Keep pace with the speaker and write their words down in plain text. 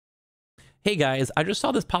Hey guys, I just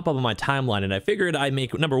saw this pop up on my timeline and I figured I'd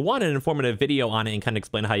make number one, an informative video on it and kind of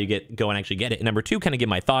explain how you go and actually get it. And number two, kind of give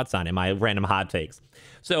my thoughts on it, my random hot takes.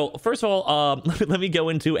 So first of all, let me go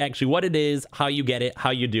into actually what it is, how you get it, how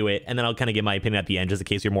you do it, and then I'll kind of give my opinion at the end just in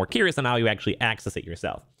case you're more curious on how you actually access it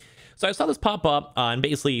yourself. So I saw this pop up, and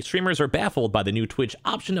basically streamers are baffled by the new Twitch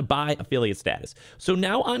option to buy affiliate status. So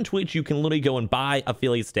now on Twitch, you can literally go and buy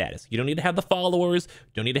affiliate status. You don't need to have the followers,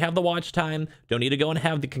 don't need to have the watch time, don't need to go and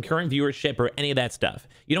have the concurrent viewership or any of that stuff.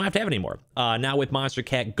 You don't have to have it anymore. Now with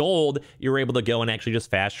MonsterCat Gold, you're able to go and actually just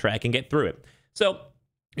fast track and get through it. So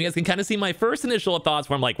you guys can kind of see my first initial thoughts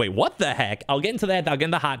where I'm like, wait, what the heck? I'll get into that. I'll get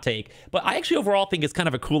into the hot take. But I actually overall think it's kind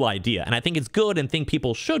of a cool idea. And I think it's good and think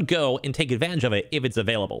people should go and take advantage of it if it's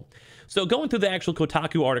available. So going through the actual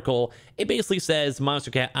Kotaku article, it basically says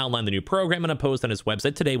MonsterCat outlined the new program in a post on his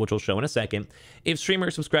website today, which we'll show in a second. If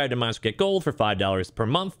streamers subscribe to MonsterCat Gold for $5 per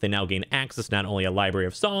month, they now gain access not only a library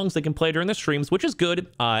of songs they can play during the streams, which is good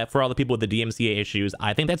for all the people with the DMCA issues.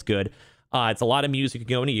 I think that's good. It's a lot of music you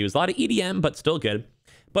can go and use, a lot of EDM, but still good.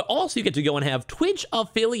 But also you get to go and have Twitch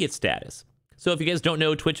affiliate status. So if you guys don't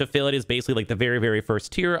know, Twitch affiliate is basically like the very, very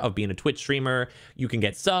first tier of being a Twitch streamer. You can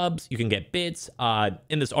get subs, you can get bits.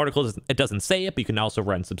 In this article, it doesn't say it, but you can also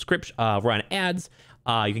run run ads.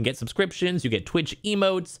 You can get subscriptions, you get Twitch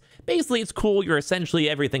emotes. Basically, it's cool. You're essentially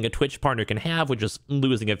everything a Twitch partner can have, with just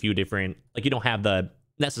losing a few different, like you don't have the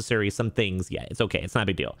necessary some things yet. It's okay. It's not a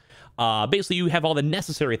big deal. Basically, you have all the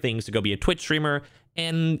necessary things to go be a Twitch streamer,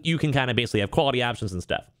 and you can kind of basically have quality options and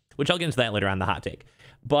stuff, which I'll get into that later on in the hot take.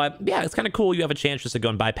 But yeah, it's kind of cool. You have a chance just to go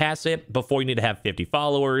and bypass it. Before, you need to have 50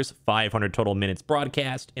 followers, 500 total minutes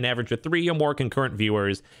broadcast, an average of 3 or more concurrent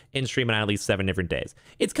viewers, and streaming on at least 7 different days.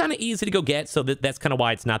 It's kind of easy to go get, so that's kind of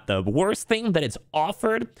why it's not the worst thing that it's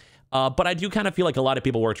offered. But I do kind of feel like a lot of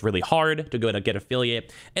people worked really hard to go to get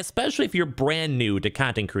affiliate, especially if you're brand new to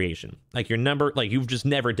content creation. Like you've just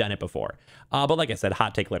never done it before. But like I said,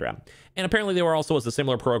 hot take later on. And apparently there was a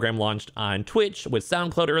similar program launched on Twitch with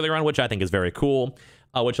SoundCloud earlier on, which I think is very cool.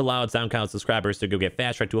 Which allowed SoundCloud subscribers to go get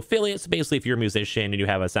fast track to affiliates. Basically, if you're a musician and you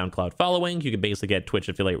have a SoundCloud following, you can basically get Twitch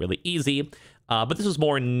affiliate really easy. But this is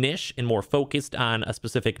more niche and more focused on a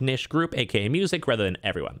specific niche group, aka music, rather than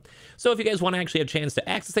everyone. So if you guys want to actually have a chance to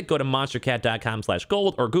access it, go to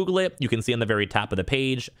monstercat.com/gold or Google it. You can see on the very top of the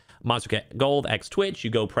page, MonsterCat Gold X Twitch. You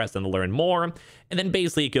go press on the learn more, and then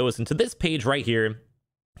basically it goes into this page right here.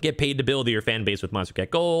 Get paid to build your fan base with MonsterCat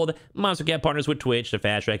Gold. MonsterCat partners with Twitch to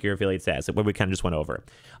fast track your affiliate status, what we kind of just went over.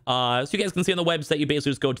 So you guys can see on the website, you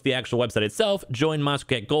basically just go to the actual website itself, join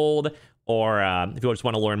MonsterCat Gold, or if you just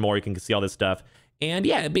want to learn more, you can see all this stuff. And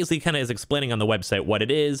yeah, it basically kind of is explaining on the website what it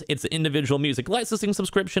is. It's an individual music licensing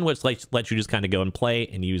subscription, which lets you just kind of go and play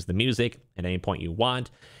and use the music at any point you want.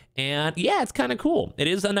 And yeah, it's kind of cool. It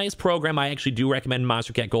is a nice program. I actually do recommend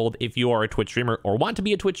MonsterCat Gold if you are a Twitch streamer or want to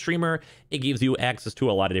be a Twitch streamer. It gives you access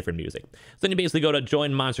to a lot of different music. So then you basically go to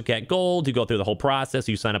join MonsterCat Gold. You go through the whole process.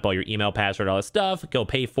 You sign up all your email, password, all that stuff. Go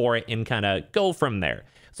pay for it and kind of go from there.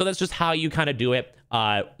 So that's just how you kind of do it.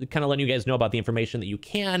 Kind of letting you guys know about the information that you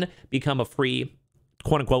can become a free,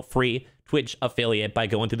 quote unquote, free Twitch affiliate by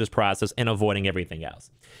going through this process and avoiding everything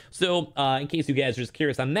else. So in case you guys are just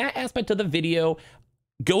curious on that aspect of the video,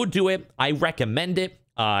 go do it. I recommend it.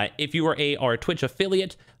 If you are a Twitch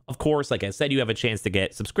affiliate, of course, like I said, you have a chance to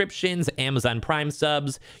get subscriptions, Amazon Prime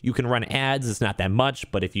subs. You can run ads. It's not that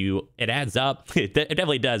much, but if it adds up, it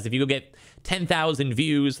definitely does. If you go get 10,000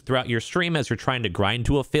 views throughout your stream as you're trying to grind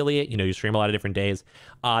to affiliate, you stream a lot of different days,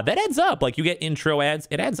 that adds up. Like you get intro ads,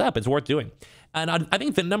 it adds up. It's worth doing. And I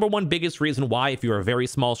think the number one biggest reason why, if you're a very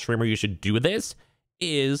small streamer, you should do this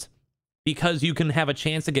is because you can have a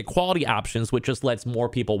chance to get quality options, which just lets more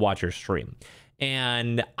people watch your stream.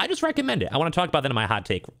 And I just recommend it. I want to talk about that in my hot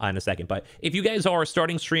take in a second. But if you guys are a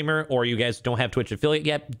starting streamer or you guys don't have Twitch affiliate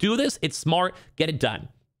yet, do this. It's smart. Get it done.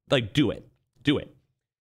 Like, do it. Do it.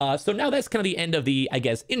 So now that's kind of the end of the, I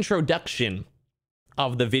guess, introduction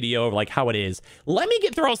of the video of like how it is. Let me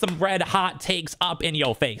throw some red hot takes up in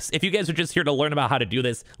your face. If you guys are just here to learn about how to do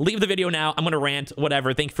this, leave the video now. I'm gonna rant,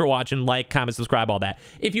 whatever. Thank you for watching. Like, comment, subscribe, all that.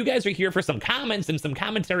 If you guys are here for some comments and some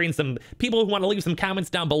commentary and some people who want to leave some comments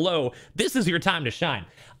down below, this is your time to shine.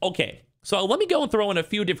 Okay, so let me go and throw in a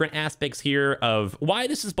few different aspects here of why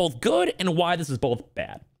this is both good and why this is both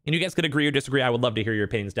bad. And you guys could agree or disagree. I would love to hear your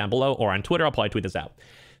opinions down below or on Twitter. I'll probably tweet this out.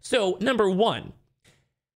 So number one,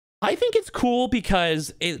 I think it's cool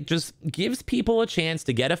because it just gives people a chance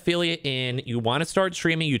to get affiliate in. You want to start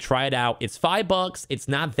streaming, you try it out. It's $5. It's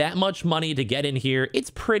not that much money to get in here.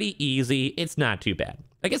 It's pretty easy. It's not too bad.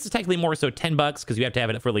 I guess it's technically more so $10 because you have to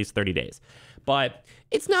have it for at least 30 days. But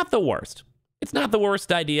it's not the worst. It's not the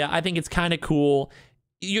worst idea. I think it's kind of cool.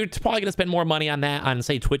 you're probably going to spend more money on that, on,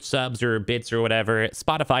 say, Twitch subs or bits or whatever,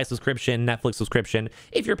 Spotify subscription, Netflix subscription.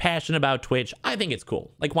 If you're passionate about Twitch, I think it's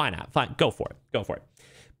cool. Like, why not? Fine, go for it. Go for it.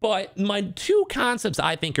 But my two concepts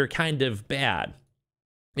I think are kind of bad,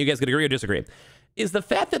 you guys could agree or disagree, is the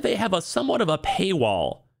fact that they have a somewhat of a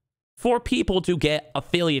paywall for people to get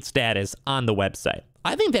affiliate status on the website.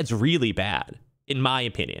 I think that's really bad, in my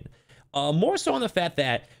opinion. More so on the fact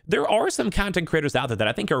that there are some content creators out there that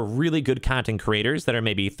I think are really good content creators that are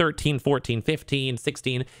maybe 13, 14, 15,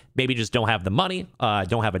 16, maybe just don't have the money,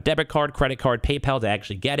 don't have a debit card, credit card, PayPal to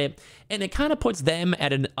actually get it. And it kind of puts them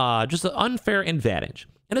at an just an unfair advantage.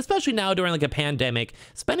 And especially now during like a pandemic,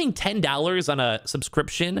 spending $10 on a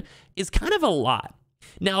subscription is kind of a lot.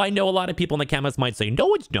 Now, I know a lot of people in the comments might say,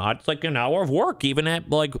 no, it's not. It's like an hour of work, even at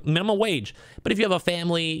like minimum wage. But if you have a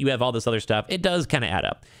family, you have all this other stuff, it does kind of add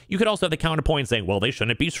up. You could also have the counterpoint saying, well, they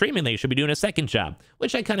shouldn't be streaming. They should be doing a second job,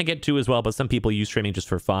 which I kind of get to as well. But some people use streaming just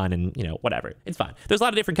for fun and, you know, whatever. It's fine. There's a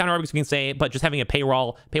lot of different counter arguments you can say, but just having a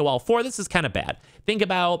paywall for this is kind of bad. Think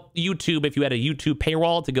about YouTube. If you had a YouTube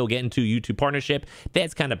paywall to go get into YouTube partnership,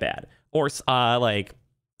 that's kind of bad. Or like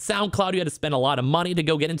SoundCloud, you had to spend a lot of money to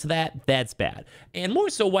go get into that. That's bad. And more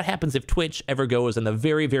so, what happens if Twitch ever goes in the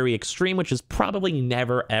very, very extreme, which is probably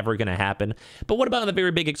never, ever going to happen. But what about the very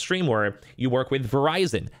big extreme where you work with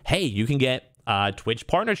Verizon? Hey, you can get a Twitch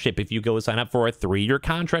partnership if you go sign up for a 3-year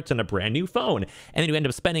contract and a brand new phone. And then you end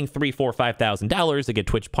up spending $3,000, $4,000, $5,000 to get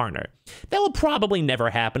Twitch partner. That will probably never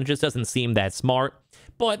happen. It just doesn't seem that smart.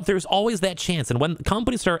 But there's always that chance. And when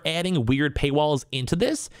companies start adding weird paywalls into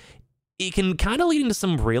this, it can kind of lead into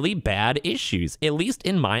some really bad issues, at least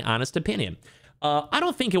in my honest opinion. I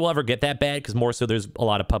don't think it will ever get that bad because more so there's a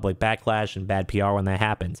lot of public backlash and bad PR when that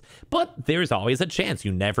happens. But there's always a chance.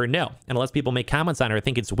 You never know. And unless people make comments on it or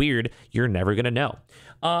think it's weird, you're never going to know.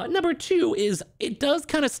 Number two is it does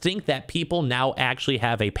kind of stink that people now actually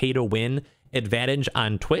have a pay-to-win advantage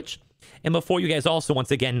on Twitch. And before you guys also,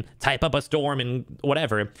 once again, type up a storm and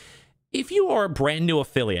whatever, if you are a brand new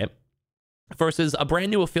affiliate, versus a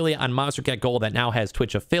brand new affiliate on MonsterCat Gold that now has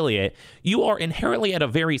Twitch affiliate, you are inherently at a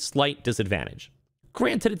very slight disadvantage.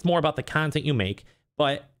 Granted, it's more about the content you make,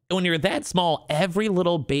 but when you're that small, every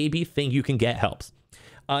little baby thing you can get helps.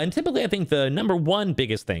 And typically, I think the number one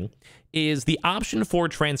biggest thing is the option for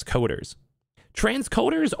transcoders.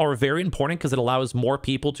 Transcoders are very important because it allows more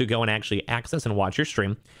people to go and actually access and watch your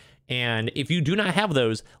stream. And if you do not have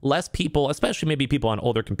those, less people, especially maybe people on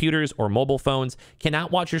older computers or mobile phones,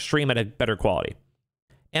 cannot watch your stream at a better quality.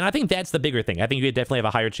 And I think that's the bigger thing. I think you definitely have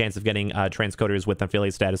a higher chance of getting transcoders with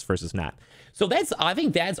affiliate status versus not. So I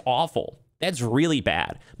think that's awful. That's really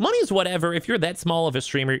bad. Money's whatever. If you're that small of a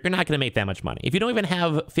streamer, you're not going to make that much money. If you don't even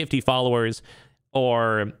have 50 followers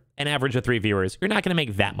or an average of 3 viewers, you're not going to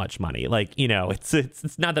make that much money. Like, you know,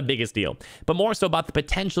 it's not the biggest deal. But more so about the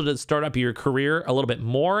potential to start up your career a little bit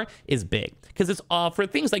more is big. Because it's for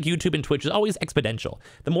things like YouTube and Twitch, it's always exponential.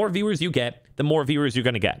 The more viewers you get, the more viewers you're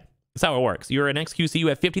going to get. That's how it works. You're an XQC, you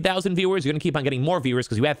have 50,000 viewers, you're going to keep on getting more viewers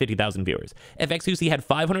because you have 50,000 viewers. If XQC had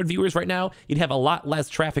 500 viewers right now, you'd have a lot less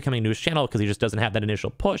traffic coming to his channel because he just doesn't have that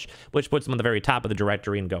initial push, which puts him on the very top of the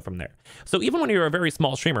directory and go from there. So even when you're a very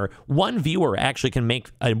small streamer, 1 viewer actually can make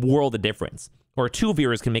a world of difference. Or 2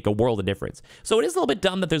 viewers can make a world of difference. So it is a little bit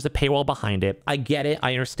dumb that there's a paywall behind it. I get it.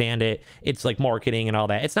 I understand it. It's like marketing and all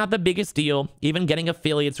that. It's not the biggest deal. Even getting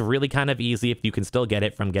affiliates really kind of easy if you can still get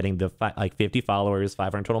it from getting the like 50 followers,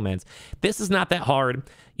 500 total minutes. This is not that hard.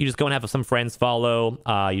 You just go and have some friends follow.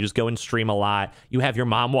 You just go and stream a lot. You have your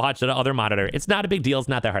mom watch the other monitor. It's not a big deal. It's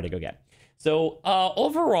not that hard to go get. So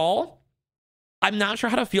overall, I'm not sure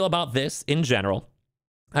how to feel about this in general.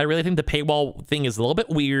 I really think the paywall thing is a little bit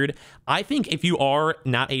weird. I think if you are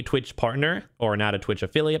not a Twitch partner or not a Twitch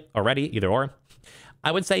affiliate already, either or,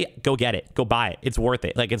 I would say go get it. Go buy it. It's worth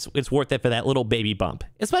it. Like it's worth it for that little baby bump.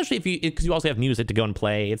 Especially if because you also have music to go and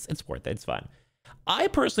play. It's worth it. It's fun. I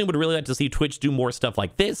personally would really like to see Twitch do more stuff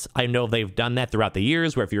like this. I know they've done that throughout the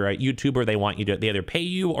years where if you're a YouTuber, they either pay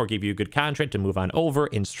you or give you a good contract to move on over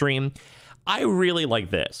and stream. I really like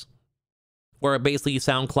this, where basically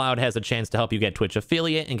SoundCloud has a chance to help you get Twitch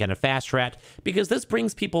affiliate and get a fast track, because this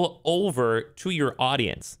brings people over to your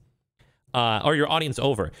audience, or your audience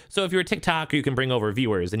over. So if you're a TikToker, you can bring over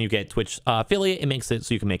viewers and you get Twitch affiliate. It makes it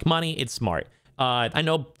so you can make money. It's smart. I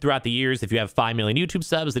know throughout the years, if you have 5 million YouTube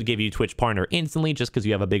subs, they give you Twitch partner instantly just because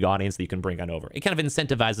you have a big audience that you can bring on over. It kind of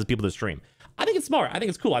incentivizes people to stream. I think it's smart. I think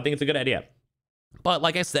it's cool. I think it's a good idea. But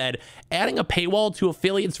like I said, adding a paywall to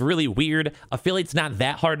affiliate's really weird. Affiliate's not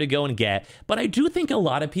that hard to go and get, but I do think a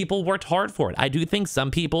lot of people worked hard for it. I do think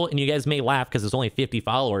some people, and you guys may laugh because there's only 50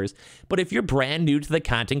 followers, but if you're brand new to the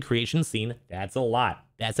content creation scene, that's a lot.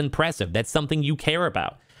 That's impressive. That's something you care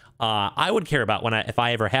about. I would care about if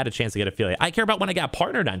I ever had a chance to get affiliate. I care about when I got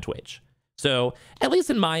partnered on Twitch. So at least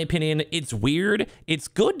in my opinion, it's weird. It's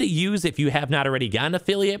good to use if you have not already got an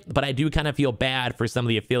affiliate, but I do kind of feel bad for some of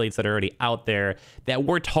the affiliates that are already out there that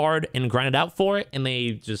worked hard and grinded out for it, and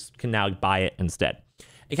they just can now buy it instead.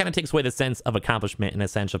 It kind of takes away the sense of accomplishment and a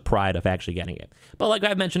sense of pride of actually getting it. But like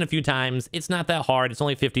I've mentioned a few times, it's not that hard. It's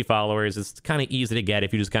only 50 followers. It's kind of easy to get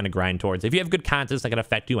if you just kind of grind towards it. If you have good content, it's not going to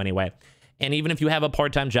affect you anyway. And even if you have a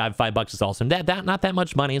part-time job, $5 is also not that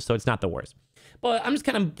much money, so it's not the worst. But I'm just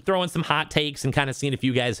kind of throwing some hot takes and kind of seeing if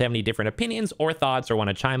you guys have any different opinions or thoughts or want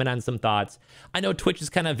to chime in on some thoughts. I know Twitch is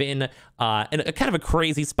kind of in a kind of a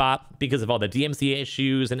crazy spot because of all the DMCA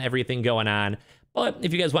issues and everything going on. But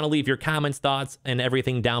if you guys want to leave your comments, thoughts, and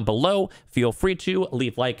everything down below, feel free to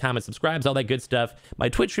leave like, comment, subscribes, all that good stuff. My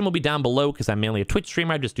Twitch stream will be down below because I'm mainly a Twitch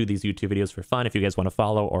streamer. I just do these YouTube videos for fun. If you guys want to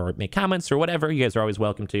follow or make comments or whatever, you guys are always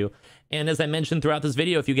welcome to. And as I mentioned throughout this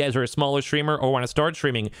video, if you guys are a smaller streamer or want to start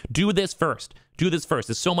streaming, do this first. Do this first.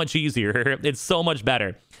 It's so much easier. It's so much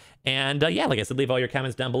better. And yeah, like I said, leave all your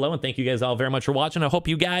comments down below. And thank you guys all very much for watching. I hope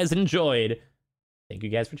you guys enjoyed. Thank you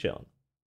guys for chilling.